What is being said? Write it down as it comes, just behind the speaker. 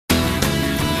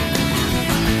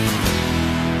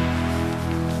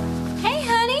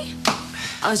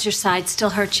Does your side still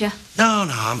hurt you? No,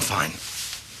 I'm fine.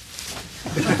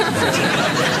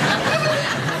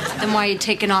 Then why are you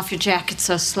taking off your jacket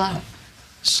so slow?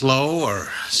 Slow or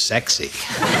sexy?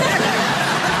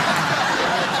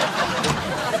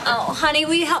 Oh, honey,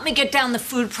 will you help me get down the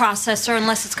food processor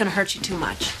unless it's going to hurt you too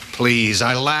much? Please,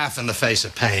 I laugh in the face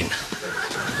of pain.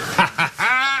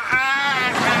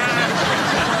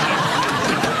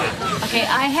 Okay,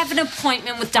 I have an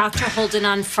appointment with Dr. Holden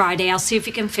on Friday. I'll see if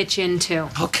he can fit you in, too.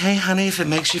 Okay, honey, if it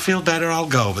makes you feel better, I'll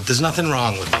go, but there's nothing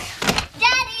wrong with me.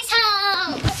 Daddy's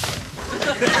home!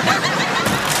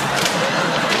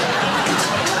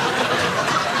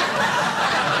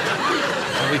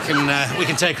 We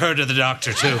can take her to the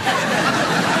doctor, too.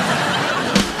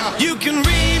 You can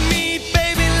read me,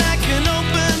 baby, like an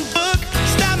open book.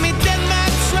 Stop me dead in my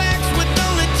tracks with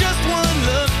only just one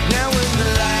look. Now when the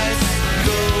lights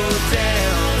go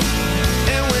down,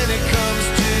 and when it comes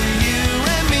to you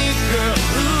and me, girl,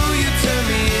 ooh, you turn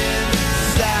me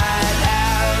inside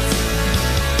out.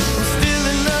 I'm still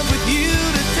in love with you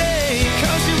today,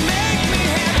 'cause you make me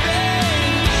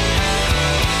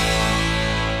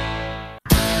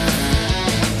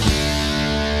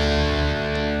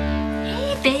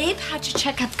Babe, how'd your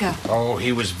checkup go? Oh,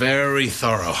 he was very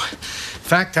thorough. In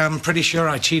fact, I'm pretty sure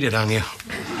I cheated on you.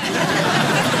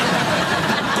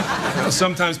 Well,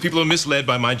 sometimes people are misled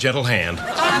by my gentle hand.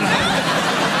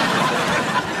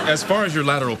 As far as your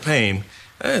lateral pain,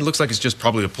 it looks like it's just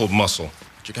probably a pulled muscle.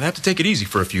 But you're gonna have to take it easy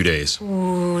for a few days.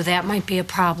 Ooh, that might be a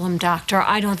problem, doctor.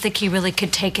 I don't think he really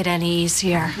could take it any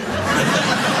easier.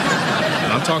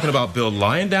 I'm talking about Bill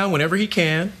lying down whenever he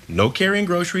can, no carrying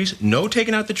groceries, no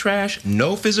taking out the trash,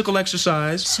 no physical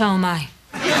exercise. So am I.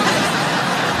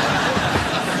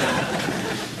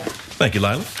 Thank you,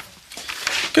 Lila.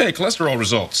 Okay, cholesterol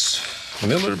results.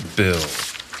 Miller Bill.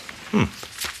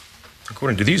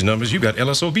 According to these numbers, you've got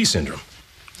LSOB syndrome.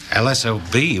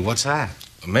 LSOB? What's that?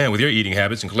 A man with your eating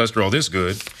habits and cholesterol this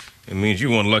good, it means you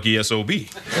one lucky SOB.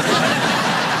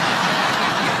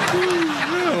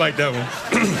 I like that one.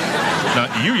 Now,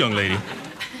 you, young lady,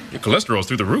 your cholesterol's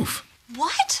through the roof.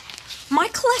 What? My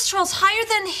cholesterol's higher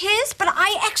than his, but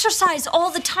I exercise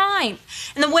all the time.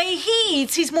 And the way he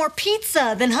eats, he's more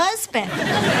pizza than husband.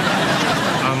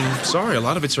 I'm sorry, a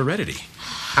lot of it's heredity.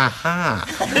 Ha-ha.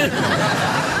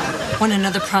 Want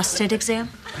another prostate exam?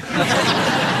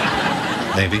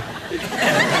 Maybe.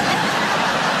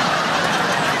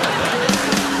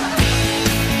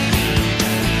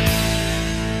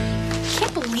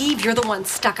 You're the one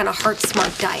stuck on a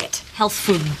heart-smart diet. Health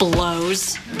food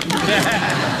blows.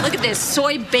 Look at this.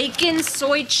 Soy bacon,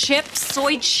 soy chips,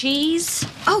 soy cheese.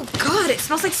 Oh, God, it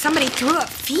smells like somebody threw up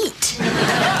feet.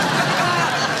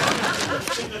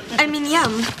 I mean,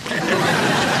 yum.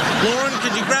 Lauren,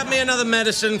 could you grab me another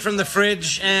medicine from the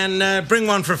fridge and bring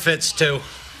one for Fitz, too?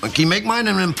 Can you make mine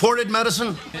an imported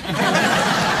medicine?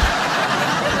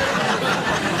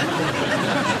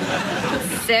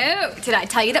 So, did I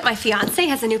tell you that my fiancé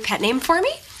has a new pet name for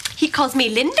me? He calls me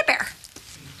Linda Bear.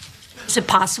 Is it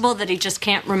possible that he just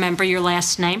can't remember your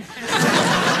last name?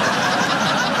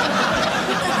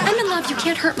 I'm in love. You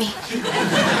can't hurt me.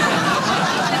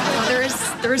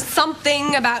 There's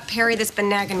something about Perry that's been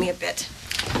nagging me a bit.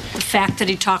 The fact that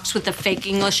he talks with a fake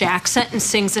English accent and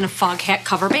sings in a Foghat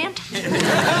cover band?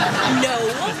 No.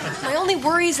 My only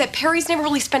worry is that Perry's never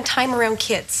really spent time around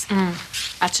kids.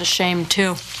 That's a shame,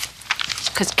 too.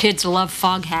 Because kids love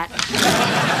Foghat.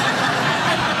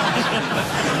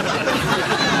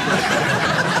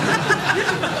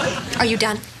 Are you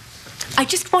done? I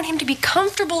just want him to be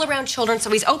comfortable around children, so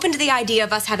he's open to the idea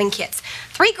of us having kids.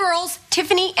 3 girls,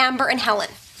 Tiffany, Amber, and Helen.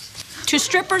 2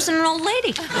 strippers and an old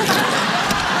lady. So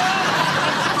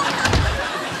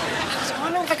I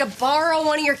wonder if I could borrow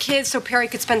one of your kids so Perry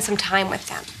could spend some time with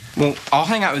them. Well, I'll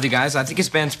hang out with you guys. I think his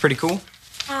band's pretty cool.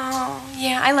 Oh,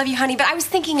 yeah, I love you, honey, but I was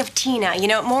thinking of Tina, you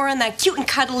know, more on the cute and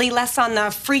cuddly, less on the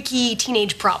freaky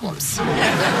teenage problems.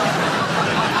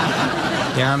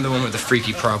 Yeah, I'm the one with the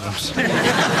freaky problems.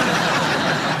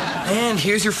 And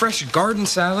here's your fresh garden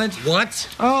salad. What?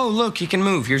 Oh, look, you can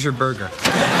move. Here's your burger.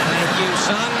 Thank you,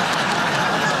 son.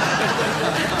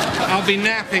 I'll be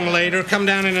napping later. Come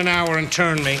down in an hour and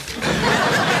turn me.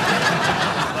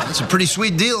 It's a pretty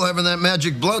sweet deal having that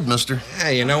magic blood, mister.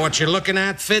 Hey, you know what you're looking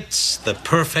at, Fitz? The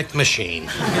perfect machine.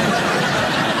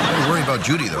 Don't worry about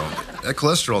Judy, though. That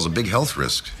cholesterol's a big health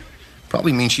risk.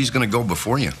 Probably means she's gonna go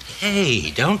before you.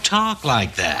 Hey, don't talk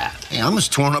like that. Hey, I'm as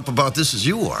torn up about this as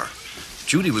you are.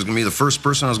 Judy was gonna be the first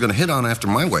person I was gonna hit on after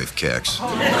my wife cacks.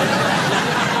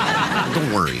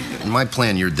 Don't worry. In my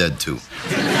plan, you're dead, too.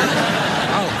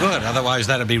 Oh, good. Otherwise,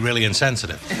 that'd be really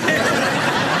insensitive.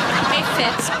 Hey,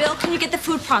 Fitz, Bill, can you get the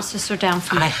food processor down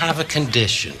for me? I have a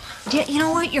condition. Yeah, you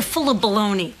know what? You're full of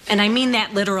baloney, and I mean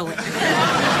that literally.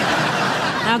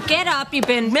 Now get up. You've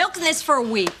been milking this for a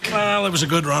week. Well, it was a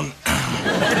good run.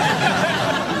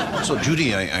 So,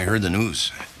 Judy, I heard the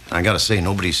news. I gotta say,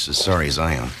 nobody's as sorry as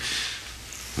I am.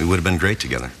 We would have been great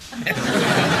together.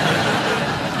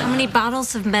 How many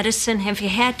bottles of medicine have you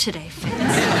had today, Fitz?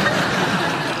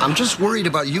 I'm just worried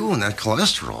about you and that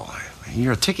cholesterol.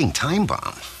 You're a ticking time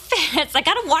bomb. Fitz, I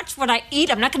gotta watch what I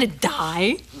eat. I'm not gonna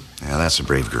die. Yeah, that's a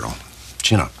brave girl.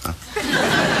 Chin up, huh?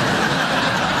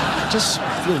 I just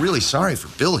feel really sorry for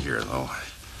Bill here, though. I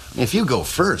mean, if you go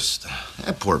first,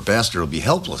 that poor bastard will be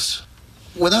helpless.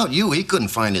 Without you, he couldn't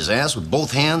find his ass with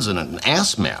both hands and an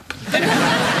ass map.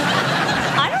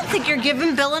 I don't think you're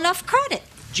giving Bill enough credit.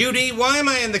 Judy, why am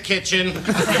I in the kitchen? Food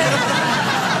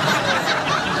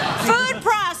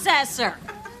processor.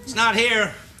 It's not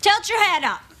here. Tilt your head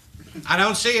up. I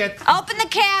don't see it. Open the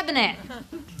cabinet.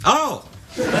 Oh.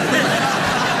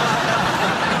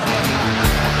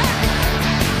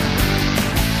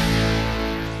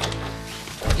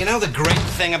 You know the great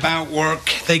thing about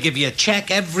work? They give you a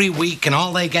check every week, and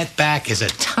all they get back is a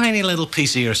tiny little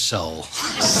piece of your soul.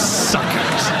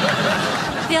 Suckers.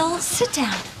 Bill, sit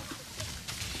down.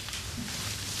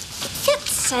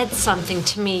 Fitz said something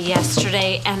to me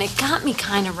yesterday, and it got me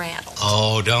kind of rattled.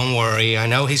 Oh, don't worry. I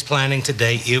know he's planning to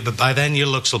date you, but by then your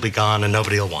looks will be gone and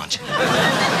nobody will want you.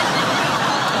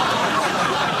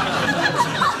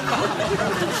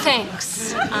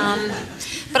 Thanks.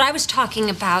 But I was talking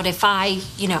about if I,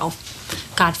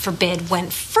 God forbid,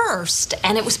 went first,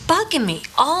 and it was bugging me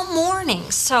all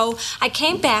morning. So I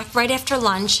came back right after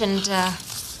lunch, and I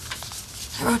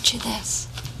wrote you this.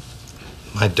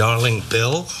 My darling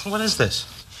Bill? What is this?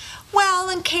 Well,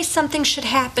 in case something should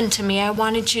happen to me, I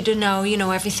wanted you to know,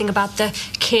 everything about the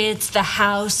kids, the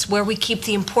house, where we keep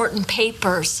the important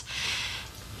papers.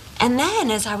 And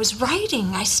then, as I was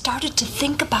writing, I started to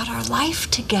think about our life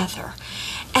together.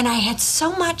 And I had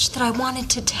so much that I wanted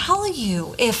to tell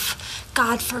you if,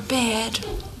 God forbid...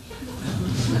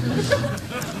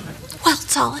 Well,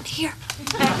 it's all in here.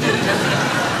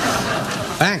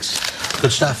 Thanks.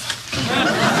 Good stuff.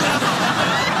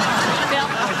 Bill?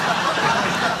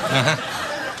 Uh-huh.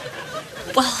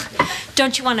 Well,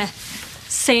 don't you want to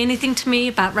say anything to me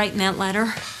about writing that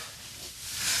letter?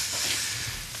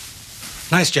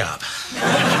 Nice job.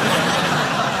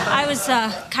 I was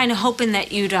kind of hoping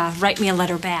that you'd write me a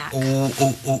letter back. Ooh.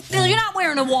 Bill, you're not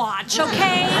wearing a watch,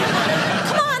 okay?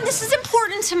 Come on, this is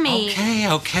important to me.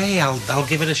 Okay. I'll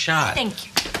give it a shot. Thank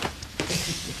you.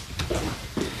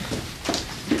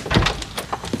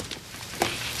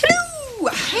 Hello!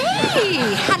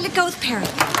 Hey, how did it go with Perry?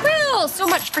 Well, so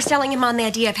much for selling him on the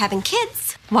idea of having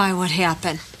kids. Why, what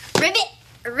happened? Ribbit,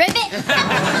 ribbit.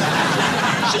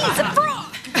 She's a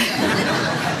frog!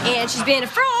 And she's been a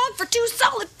frog for 2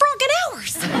 solid frogging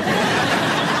hours.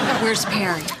 Where's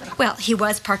Perry? Well, he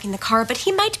was parking the car, but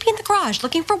he might be in the garage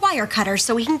looking for wire cutters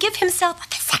so he can give himself a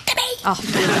vasectomy. Oh.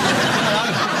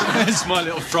 There's my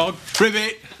little frog.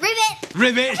 Ribbit. Ribbit.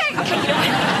 Ribbit.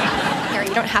 Harry,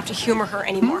 you don't have to humor her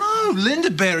anymore. No,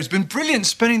 Linda Bear has been brilliant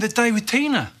spending the day with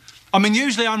Tina. I mean,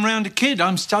 usually I'm round a kid.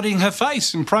 I'm studying her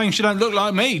face and praying she don't look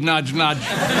like me. Nudge, nudge.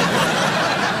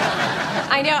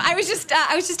 I know. I was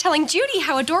just telling Judy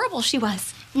how adorable she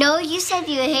was. No, you said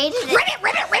you hated it. Ribbit,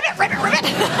 ribbit, ribbit, ribbit, ribbit.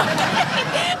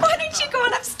 Why don't you go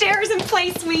on upstairs and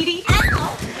play, sweetie?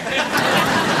 Ow.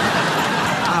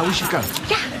 We should go.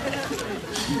 Yeah.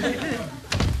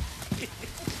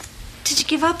 Did you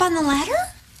give up on the letter?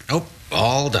 Nope,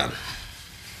 all done.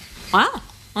 Wow,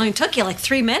 only took you like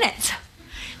 3 minutes.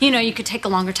 You could take a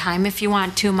longer time if you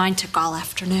want to. Mine took all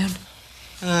afternoon.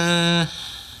 No,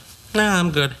 I'm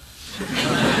good.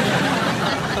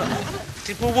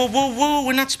 Whoa,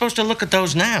 we're not supposed to look at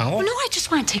those now. No, I just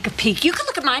want to take a peek. You can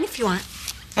look at mine if you want.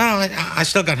 Oh, I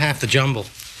still got half the jumble.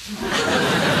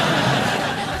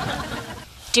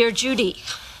 Dear Judy,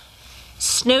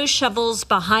 snow shovels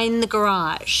behind the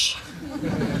garage.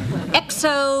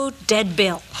 XO dead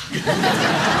Bill.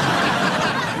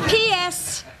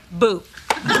 P.S. Boo.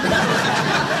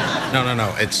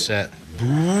 No, it's,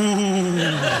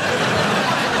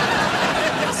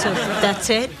 So that's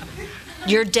it?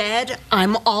 You're dead,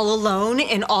 I'm all alone,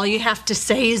 and all you have to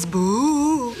say is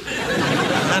boo.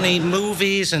 Honey,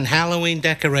 movies and Halloween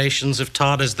decorations have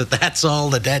taught us that that's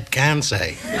all the dead can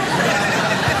say.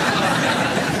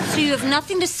 So you have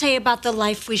nothing to say about the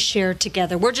life we shared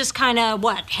together. We're just kind of,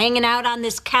 hanging out on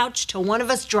this couch till one of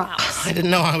us drops. I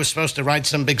didn't know I was supposed to write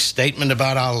some big statement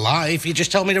about our life. You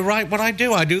just told me to write what I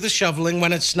do. I do the shoveling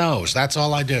when it snows. That's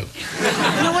all I do.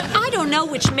 You know what? I don't know.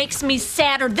 know which makes me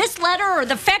sadder, this letter or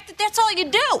the fact that that's all you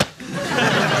do.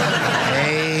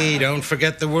 Hey, don't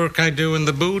forget the work I do in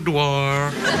the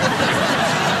boudoir.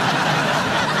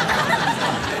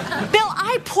 Bill,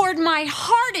 I poured my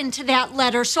heart into that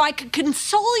letter so I could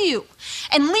console you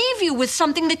and leave you with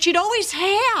something that you'd always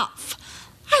have.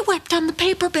 I wept on the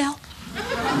paper, Bill.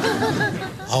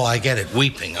 Oh, I get it.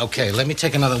 Weeping. Okay, let me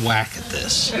take another whack at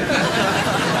this.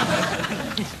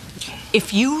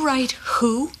 If you write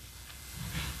who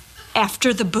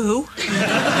after the boo,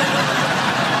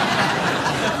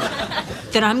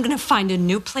 then I'm gonna find a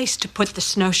new place to put the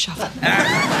snow shovel.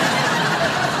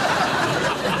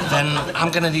 Then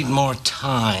I'm gonna need more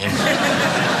time.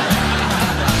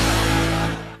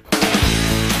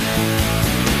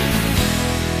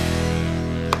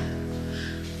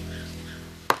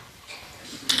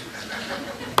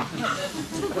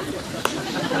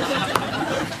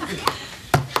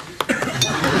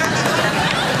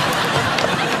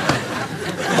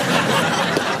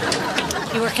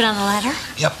 You working on the letter?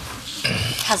 Yep.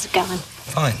 How's it going?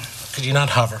 Fine. Could you not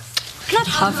hover? Not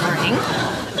hovering.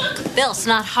 Bill, it's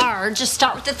not hard. Just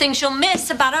start with the things you'll miss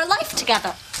about our life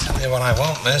together. Tell you what I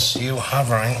won't miss, you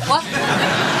hovering. What?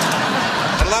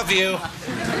 I love you.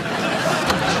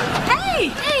 Hey!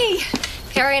 Hey!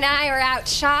 Perry and I were out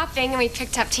shopping and we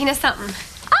picked up Tina something.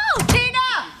 Oh,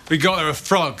 Tina! We got her a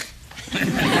frog.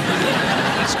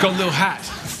 It's got a little hat,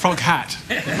 a frog hat.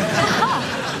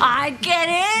 Oh, I get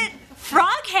it.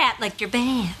 Frog hat, like your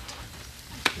band.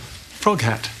 Frog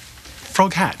hat.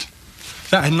 Frog hat.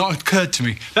 That had not occurred to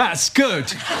me. That's good.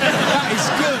 That is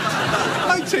good.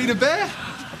 Hi, Tina Bear.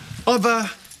 I've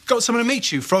got someone to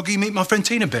meet you. Froggy, meet my friend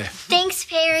Tina Bear. Thanks,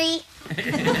 Perry. Did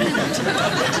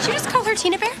you just call her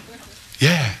Tina Bear?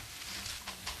 Yeah.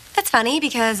 That's funny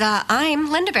because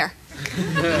I'm Linda Bear.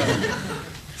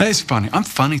 That is funny. I'm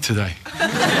funny today.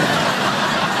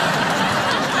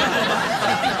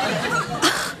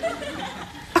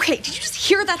 Okay, did you just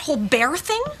hear that whole bear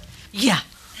thing? Yeah,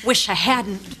 wish I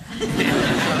hadn't.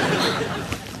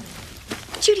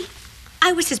 Judy,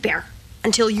 I was his bear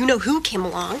until you-know-who came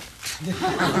along.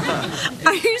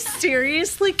 Are you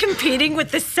seriously competing with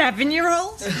the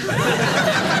 7-year-olds?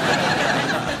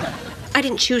 I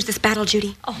didn't choose this battle,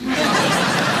 Judy.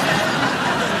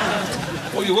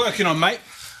 What are you working on, mate?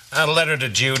 A letter to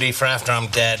Judy for after I'm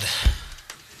dead.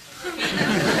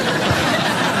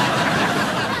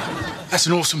 That's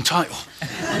an awesome title.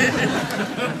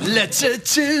 Letter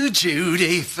to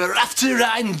Judy for after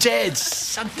I'm dead.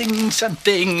 Something,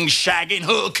 something, shagging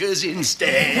hookers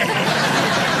instead.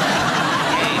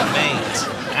 Hey, mate.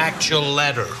 Actual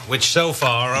letter, which so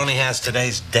far only has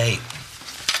today's date.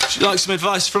 She'd like some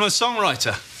advice from a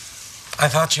songwriter. I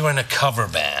thought you were in a cover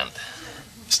band.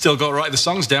 Still got to write the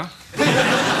songs down.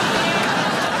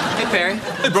 Hey, Perry.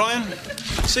 Hey, Brian.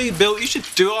 See, Bill, you should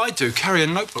do what I do. Carry a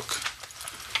notebook.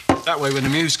 That way, when the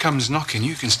muse comes knocking,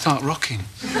 you can start rocking.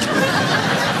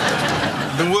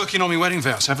 I've been working on my wedding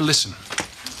vows. Have a listen.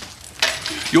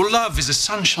 Your love is a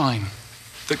sunshine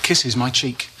that kisses my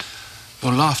cheek.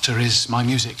 Your laughter is my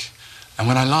music. And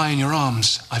when I lie in your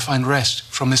arms, I find rest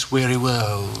from this weary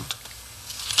world.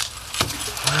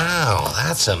 Wow,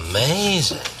 that's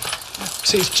amazing.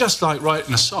 See, it's just like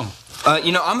writing a song.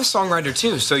 You know, I'm a songwriter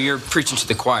too, so you're preaching to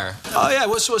the choir. Oh, yeah,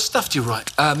 what sort of stuff do you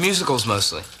write? Musicals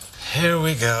mostly. Here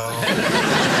we go.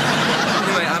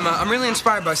 Anyway, I'm really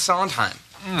inspired by Sondheim.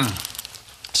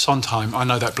 Sondheim, I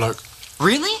know that bloke.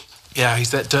 Really? Yeah, he's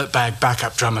that dirtbag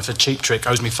backup drummer for Cheap Trick.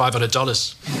 Owes me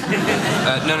 $500.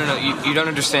 No. You don't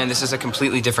understand. This is a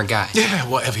completely different guy. Yeah,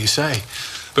 whatever you say.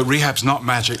 But rehab's not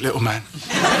magic, little man.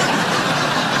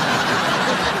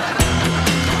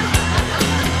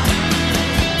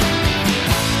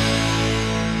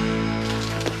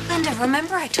 Linda,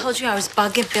 remember I told you I was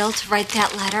bugging Bill to write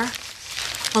that letter?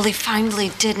 Well, he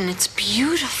finally did, and it's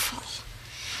beautiful.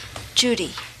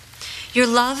 Judy, your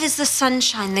love is the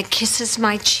sunshine that kisses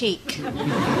my cheek.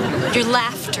 Your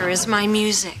laughter is my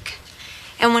music.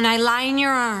 And when I lie in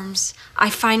your arms, I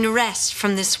find rest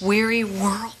from this weary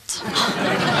world. God,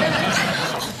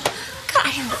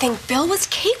 I didn't think Bill was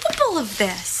capable of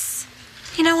this.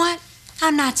 You know what?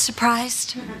 I'm not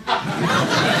surprised.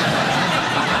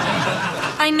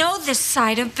 I know this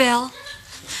side of Bill.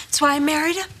 That's why I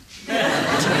married him.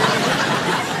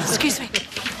 Excuse me.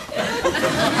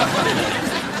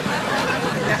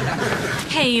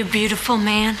 Hey, you beautiful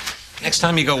man. Next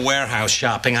time you go warehouse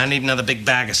shopping, I need another big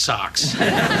bag of socks.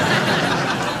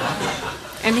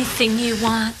 Anything you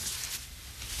want.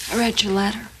 I read your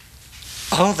letter.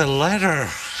 Oh, the letter.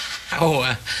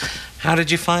 Oh, how did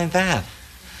you find that?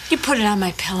 You put it on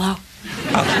my pillow.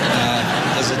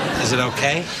 The Is it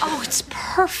okay? Oh, it's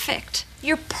perfect.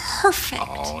 You're perfect.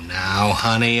 Oh, now,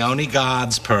 honey, only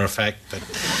God's perfect, but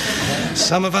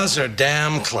some of us are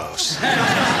damn close.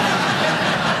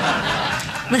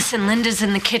 Listen, Linda's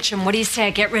in the kitchen. What do you say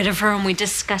I get rid of her and we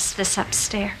discuss this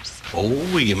upstairs?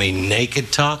 Oh, you mean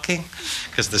naked talking?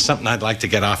 Because there's something I'd like to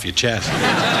get off your chest.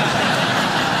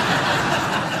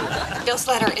 Bill's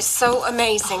letter is so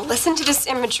amazing. Listen to this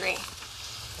imagery.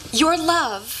 Your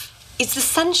love is the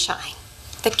sunshine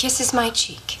that kisses my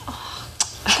cheek.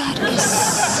 That is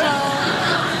so...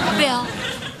 Bill.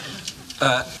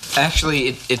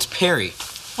 Actually, it's Perry.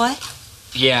 What?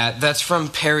 Yeah, that's from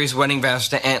Perry's wedding vows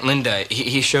to Aunt Linda.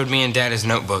 He showed me and Dad his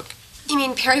notebook. You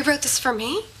mean Perry wrote this for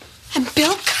me? And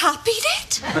Bill copied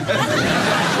it? Now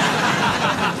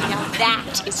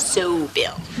that is so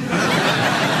Bill.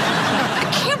 I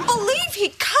can't believe he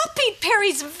copied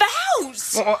Perry's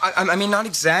vows. Well, I mean, not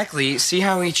exactly. See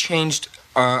how he changed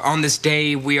on this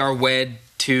day we are wed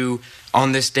to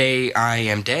on this day I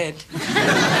am dead?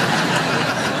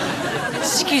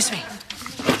 Excuse me.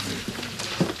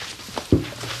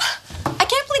 I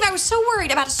can't believe I was so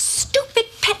worried about a stupid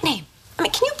pet name. I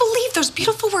mean, can you believe those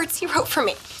beautiful words he wrote for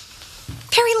me?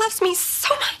 Perry loves me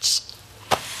so much.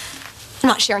 I'm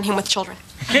not sharing him with children.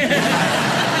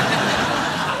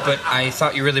 But I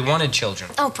thought you really wanted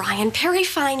children. Oh, Brian, Perry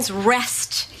finds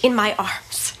rest in my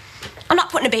arms. I'm not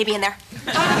putting a baby in there.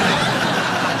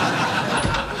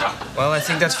 Well, I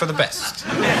think that's for the best.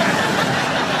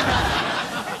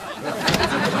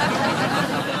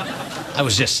 I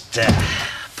was just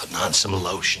putting on some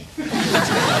lotion.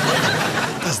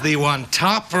 Does the one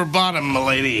top or bottom,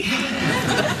 m'lady?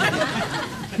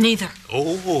 Neither.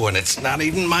 Oh, and it's not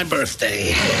even my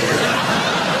birthday.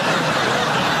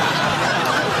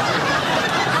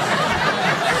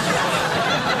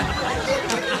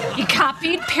 You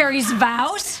copied Perry's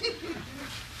vows?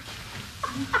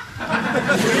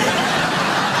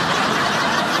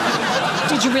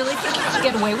 Did you really think you could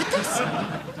get away with this?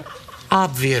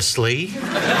 Obviously.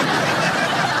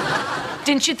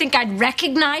 Didn't you think I'd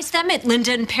recognize them at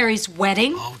Linda and Perry's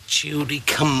wedding? Oh, Judy,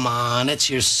 come on. It's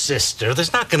your sister.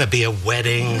 There's not going to be a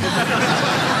wedding.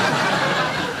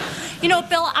 You know,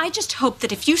 Bill, I just hope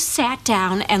that if you sat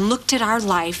down and looked at our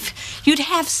life, you'd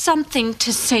have something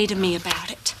to say to me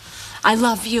about it. I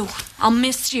love you. I'll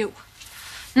miss you.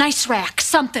 Nice rack,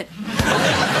 something.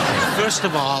 First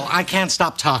of all, I can't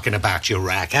stop talking about your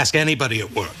rack. Ask anybody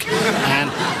at work.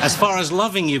 And as far as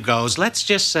loving you goes, let's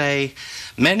just say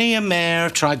many a mare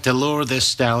tried to lure this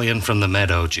stallion from the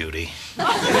meadow, Judy.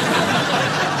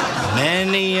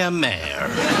 Many a mare.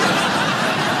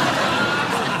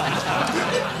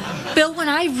 Bill, when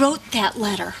I wrote that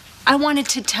letter, I wanted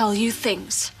to tell you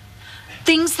things.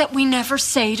 Things that we never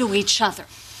say to each other.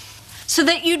 So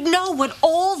that you'd know what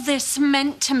all this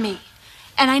meant to me.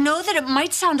 And I know that it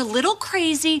might sound a little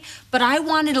crazy, but I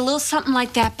wanted a little something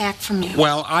like that back from you.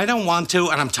 Well, I don't want to,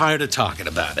 and I'm tired of talking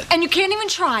about it. And you can't even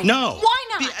try. No. Why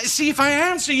not? See, if I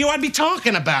answer you, I'd be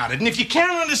talking about it. And if you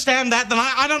can't understand that, then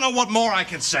I don't know what more I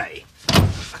can say.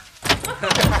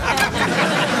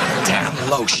 Damn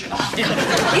lotion. You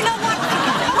know what?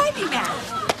 Why be mad?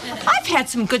 I've had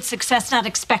some good success not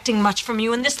expecting much from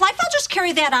you in this life. I'll just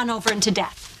carry that on over into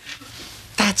death.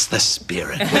 That's the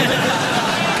spirit. You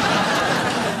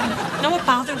know what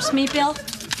bothers me, Bill?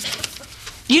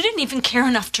 You didn't even care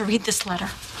enough to read this letter.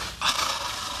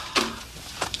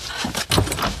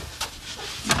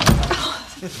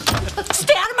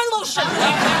 Stay out of my lotion!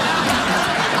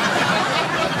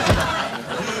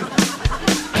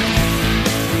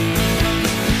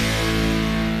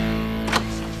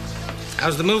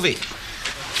 How's the movie?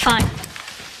 Fine.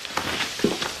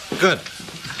 Good.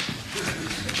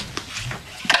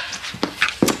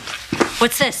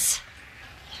 What's this?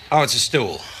 Oh, it's a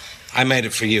stool. I made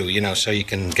it for you, you know, so you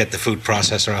can get the food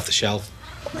processor off the shelf.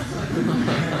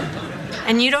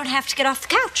 And you don't have to get off the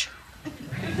couch.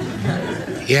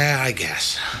 Yeah, I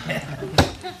guess.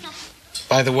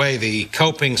 By the way, the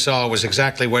coping saw was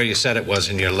exactly where you said it was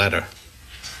in your letter.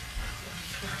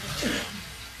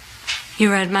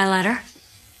 You read my letter?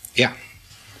 Yeah.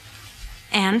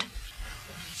 And?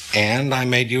 And I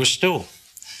made you a stool.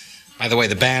 By the way,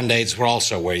 the Band-Aids were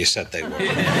also where you said they were.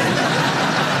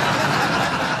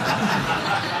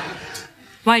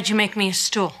 Why'd you make me a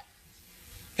stool?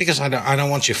 Because I don't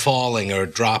want you falling or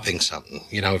dropping something.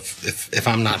 You know, if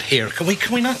I'm not here. Can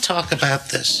we not talk about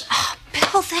this? Oh,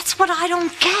 Bill, that's what I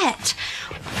don't get.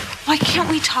 Why can't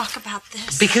we talk about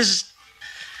this? Because.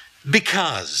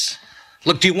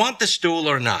 Look, do you want the stool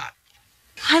or not?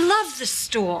 I love the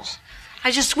stool.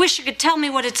 I just wish you could tell me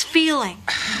what it's feeling.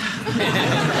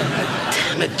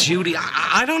 Damn it, Judy.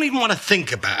 I don't even want to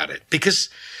think about it because,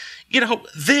 you know,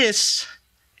 this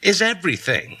is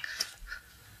everything.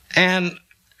 And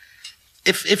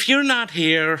if you're not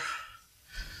here,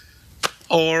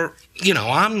 or, you know,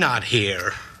 I'm not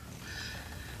here.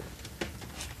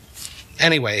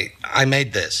 Anyway, I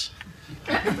made this.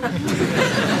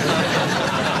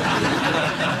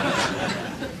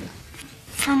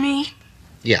 For me?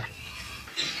 Yeah.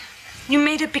 You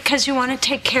made it because you want to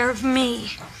take care of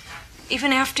me.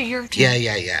 Even after you're dead.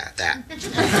 Yeah, that.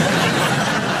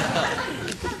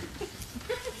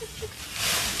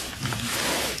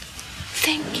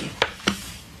 Thank you.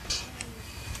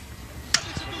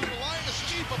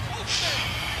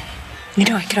 You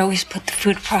know, I could always put the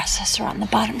food processor on the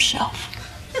bottom shelf.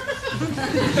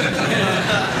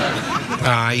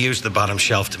 I used the bottom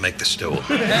shelf to make the stool.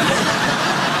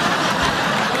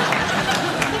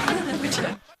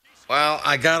 Well,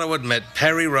 I gotta admit,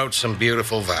 Perry wrote some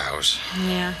beautiful vows.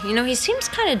 Yeah, you know, he seems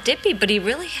kind of dippy, but he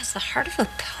really has the heart of a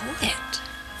poet.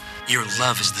 Your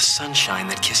love is the sunshine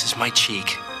that kisses my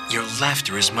cheek. Your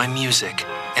laughter is my music.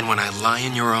 And when I lie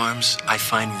in your arms, I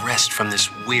find rest from this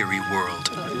weary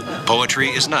world. Poetry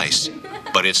is nice,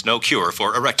 but it's no cure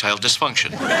for erectile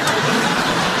dysfunction.